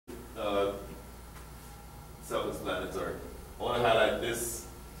mandatory. I want to highlight this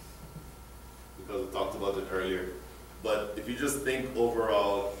because we talked about it earlier. But if you just think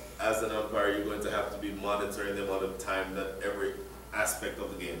overall, as an umpire, you're going to have to be monitoring the amount of time that every aspect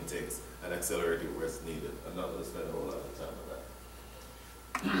of the game takes and accelerate it where it's needed. I'm not going to spend a whole lot of time on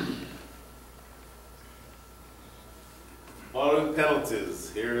that. Following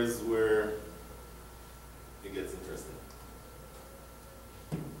penalties, here's where it gets interesting.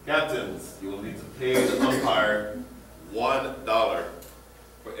 Captains, you will need to pay the umpire $1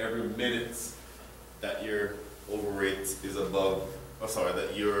 for every minute that your overrate is above, the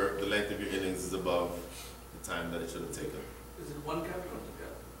length of your innings is above the time that it should have taken. Is it one captain or two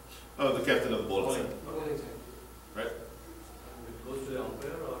captains? Oh, the captain of the bowling team. Bowling team. Right? It goes to the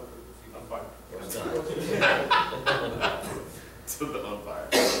umpire or to the umpire? To the umpire.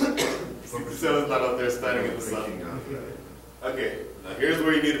 CTCL is not out there standing in the sun. Okay, now here's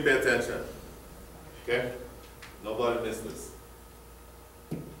where you need to pay attention. Okay? Nobody missed this.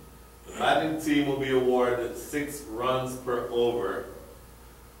 The batting team will be awarded 6 runs per over,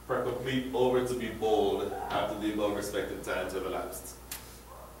 per complete over to be bowled after the above respective times have elapsed.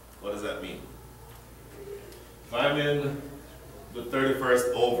 What does that mean? If I'm in the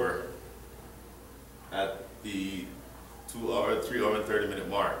 31st over at the 3 hour and 30 minute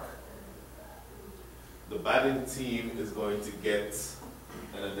mark, the batting team is going to get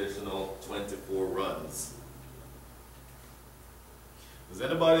an additional 24 runs. Does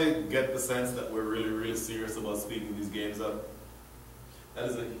anybody get the sense that we're really, really serious about speeding these games up? That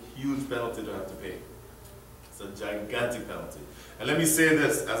is a huge penalty to have to pay. It's a gigantic penalty. And let me say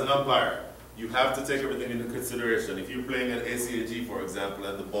this, as an umpire, you have to take everything into consideration. If you're playing an ACAG, for example,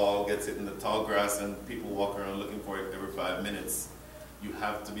 and the ball gets hit in the tall grass and people walk around looking for it every 5 minutes, you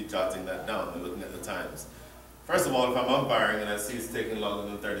have to be jotting that down and looking at the times. First of all, if I'm umpiring and I see it's taking longer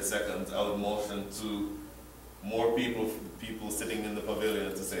than 30 seconds, I would motion to more people sitting in the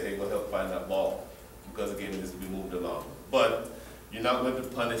pavilion to say, hey, go help find that ball, because the game needs to be moved along. But you're not going to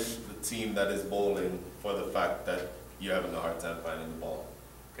punish the team that is bowling for the fact that you're having a hard time finding the ball.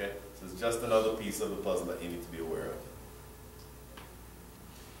 Okay? So it's just another piece of the puzzle that you need to be aware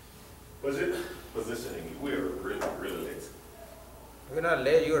of. Positioning. We're really, really late. We're not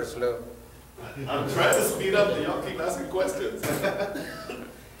late, you're slow. I'm trying to speed up, and y'all keep asking questions.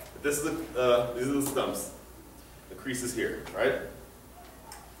 These are the stumps. The crease is here, right?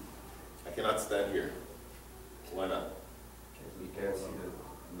 I cannot stand here. Why not? You can't see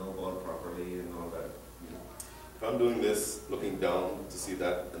the no ball properly and all that. If I'm doing this, looking down to see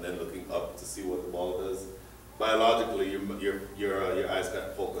that, and then looking up to see what the ball does, biologically, your eyes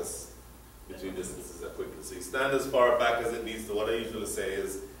can't focus between distances that quickly. So you stand as far back as it needs to. What I usually say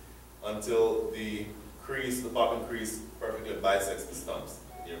is until the crease, the popping crease, perfectly bisects the stumps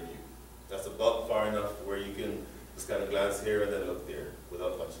in your view. That's about far enough where you can just kind of glance here and then look there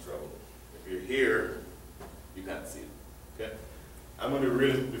without much trouble. If you're here, you can't see it. Okay? I'm going to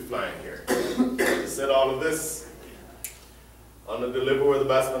really be flying here. To set all of this, on the deliver where the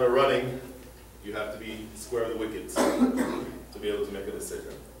batsmen are running, you have to be square of the wickets to be able to make a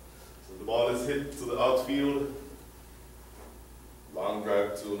decision. So the ball is hit to the outfield, long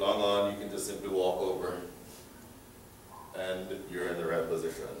drive to long on, you can just simply walk over and you're in the right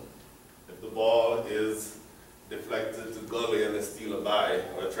position. If the ball is deflected to gully and they steal a by,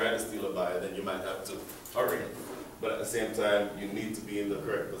 or trying to steal a by, then you might have to hurry. But at the same time, you need to be in the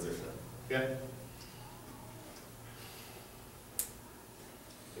correct position. Okay?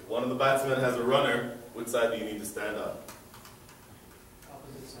 If one of the batsmen has a runner, which side do you need to stand on?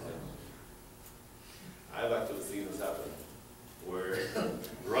 Opposite side. I've actually seen this happen, where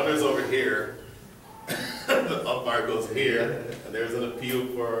runner's over here, the umpire goes here, and there's an appeal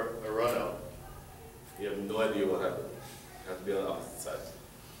for a run out. You have no idea what happened. You have to be on the opposite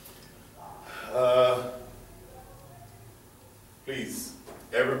side. Please,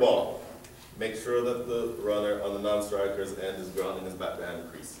 every ball, make sure that the runner on the non-striker's end is grounding his bat behind the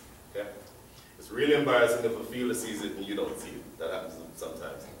crease. Okay? It's really embarrassing if a fielder sees it and you don't see it. That happens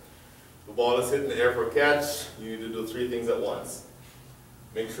sometimes. If the ball is hit in the air for a catch, you need to do 3 things at once.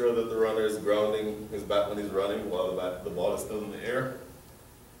 Make sure that the runner is grounding his bat when he's running while the ball is still in the air.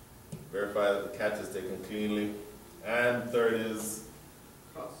 Verify that the catch is taken cleanly. And third is,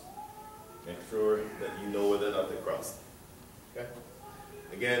 Cross. make sure that you know whether or not they crossed. Okay?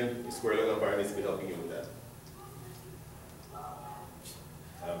 Again, your square leg umpire needs to be helping you with that.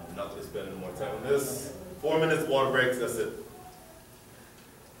 I'm not going to spend any more time on this. 4 minutes, water breaks, that's it.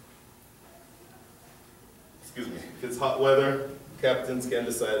 Excuse me. If it's hot weather, captains can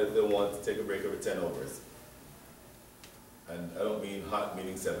decide if they want to take a break every 10 overs. And I don't mean hot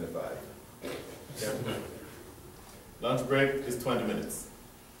meaning 75. Okay? Lunch break is 20 minutes.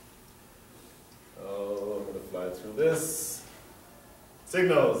 Oh, I'm gonna fly through this.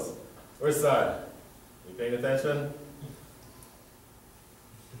 Signals. Which side? You paying attention?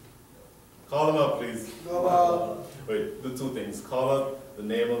 Call them up, please. Go out. Wait, do two things. Call up the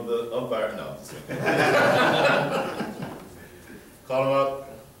name of the umpire. No. Call them up.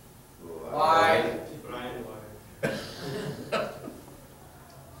 Why? Brian,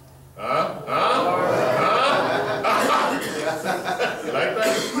 Huh? You like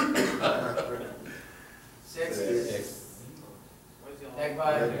that? 6. what's your Egg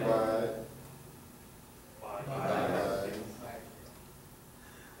pie. Five.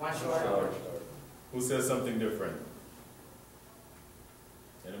 One short. Who says something different?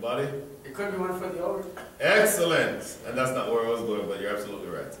 Anybody? It could be one for the over. Excellent! And that's not where I was going, but you're absolutely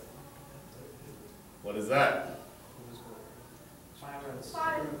right. What is that? 5 runs.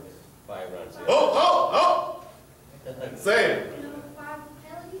 5. 5 runs. Yeah. Oh! Say it. 5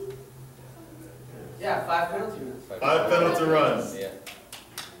 penalties? Yeah, 5 penalty runs. 5 penalty runs. Yeah.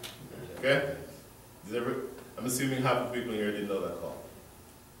 Okay? I'm assuming half the people here didn't know that call.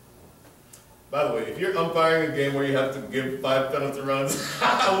 By the way, if you're umpiring a game where you have to give 5 penalty runs,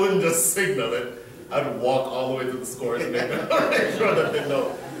 I wouldn't just signal it. I'd walk all the way to the scores and make sure that they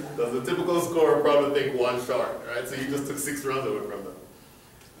know. Because the typical scorer would probably think 1 short, right? So you just took 6 runs away from them.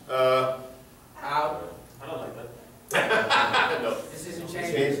 Out. I don't like that. No. Decision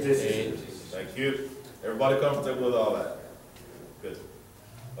Change change. decision. Thank you. Everybody comfortable with all that? Good.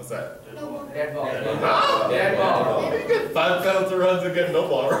 What's that? No more. Dead ball. Huh? Dead ball. You get 5 penalty runs and get no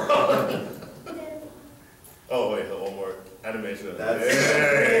ball wrong. Oh wait, one more animation. That's Hey.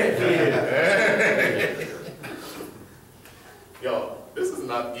 Yo, this is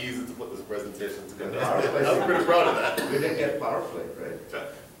not easy to put this presentation together. I'm pretty proud of that. We didn't get power play, right?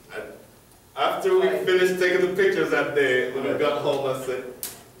 After we finished taking the pictures that day, when we got home, I said,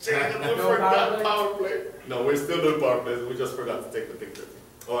 "Jane, we forgot power play." No, we're still doing power plays. We just forgot to take the pictures.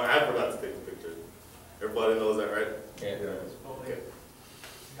 Or I forgot to take the pictures. Everybody knows that, right? Yeah. Okay.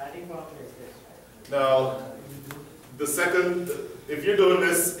 Batting power play is this, right? Now, the second, if you're doing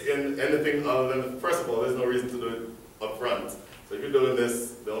this in anything other than, first of all, there's no reason to do it up front. So if you're doing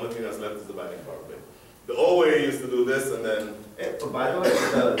this, the only thing that's left is the batting power play. The old way used to do this and then... By the way,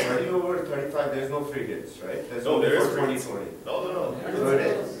 the 30 over 35, there's no free hits, right? There's No, only there is for free 2020. No. So it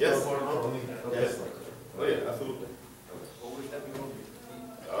is? Yes. Yes. Oh yeah, absolutely. Overstepping won't be.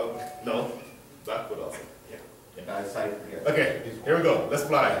 No, backward also. Side, yeah. Okay, here we go. Let's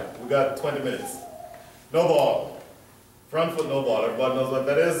fly. We got 20 minutes. No ball. Front foot, no ball. Everybody knows what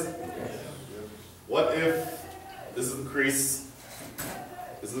that is? What if this is the crease,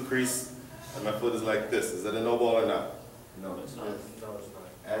 this is the crease, and my foot is like this? Is that a no ball or not? No. It's not. No, it's not.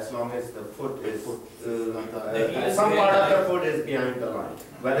 As long as the foot is, heel some is part of behind. the foot is behind the line.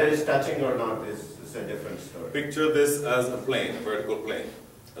 Whether it's touching or not is a different story. Picture this as a plane, a vertical plane.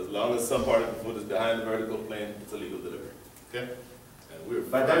 As long as some part of the foot is behind the vertical plane, it's a legal delivery. Okay? And we're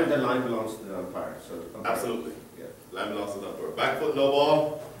But then the line belongs to the umpire. So umpire, absolutely. yeah. Line belongs to the umpire. Back foot, no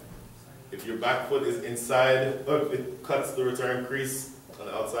ball. If your back foot is inside, or if it cuts the return crease on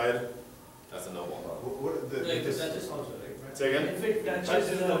the outside, that's a no ball. Like, that is also right. Say again? If it touches Touches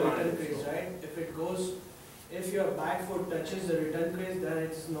the the return line. crease, right? If your back foot touches the return crease, then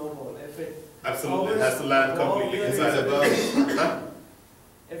it's no ball. If it Absolutely. It has to land completely inside the ball. Huh?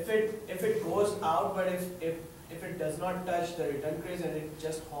 if it goes out, but if it does not touch the return crease and it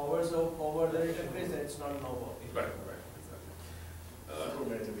just hovers over the return crease, then it's not no ball. Right,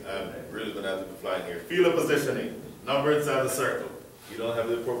 exactly. I'm really going to have to be flying here. Field of positioning. Number inside the circle. You don't have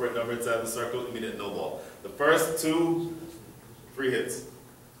the appropriate number inside the circle, immediate no ball. The first 2, free hits.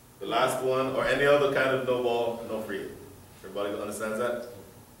 The last one, or any other kind of no ball, no free hit. Everybody understands that?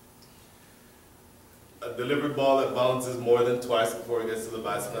 A delivered ball that bounces more than twice before it gets to the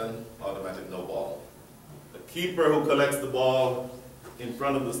batsman, automatic no ball. A keeper who collects the ball in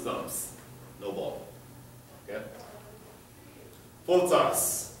front of the stumps, no ball. Okay? Full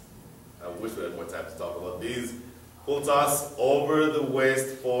toss. I wish we had more time to talk about these. Full toss over the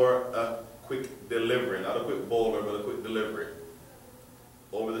waist for a quick delivery. Not a quick bowler, but a quick delivery.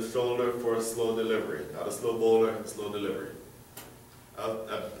 Over the shoulder for a slow delivery. Not a slow bowler, slow delivery.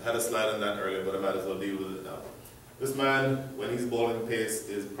 I had a slide on that earlier, but I might as well deal with it now. This man, when he's bowling pace,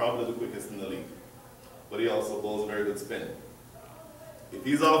 is probably the quickest in the league. But he also bowls a very good spin. If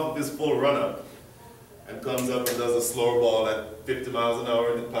he's off of his full run-up and comes up and does a slower ball at 50 miles an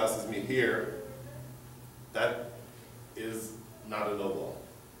hour and it passes me here, that is not a no ball.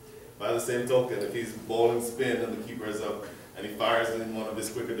 By the same token, if he's bowling spin and the keeper is up and he fires in one of his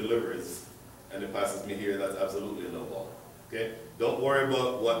quicker deliveries, and it passes me here, that's absolutely a no ball. Okay? Don't worry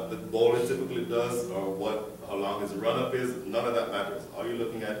about what the bowler typically does or how long his run-up is. None of that matters. All you're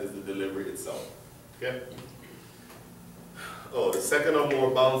looking at is the delivery itself. Okay? Oh, the second or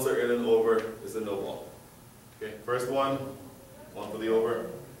more bouncer in and over is a no ball. Okay? First one for the over.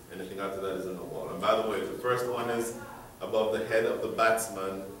 Anything after that is a no ball. And by the way, the first one is above the head of the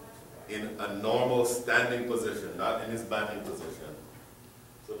batsman in a normal standing position, not in his batting position.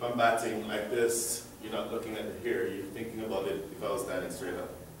 So if I'm batting like this, you're not looking at it here, you're thinking about it if I was standing straight up.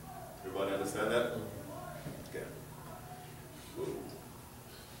 Everybody understand that? Okay.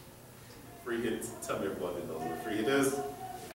 Free hit, tell me everybody knows what a free hit is.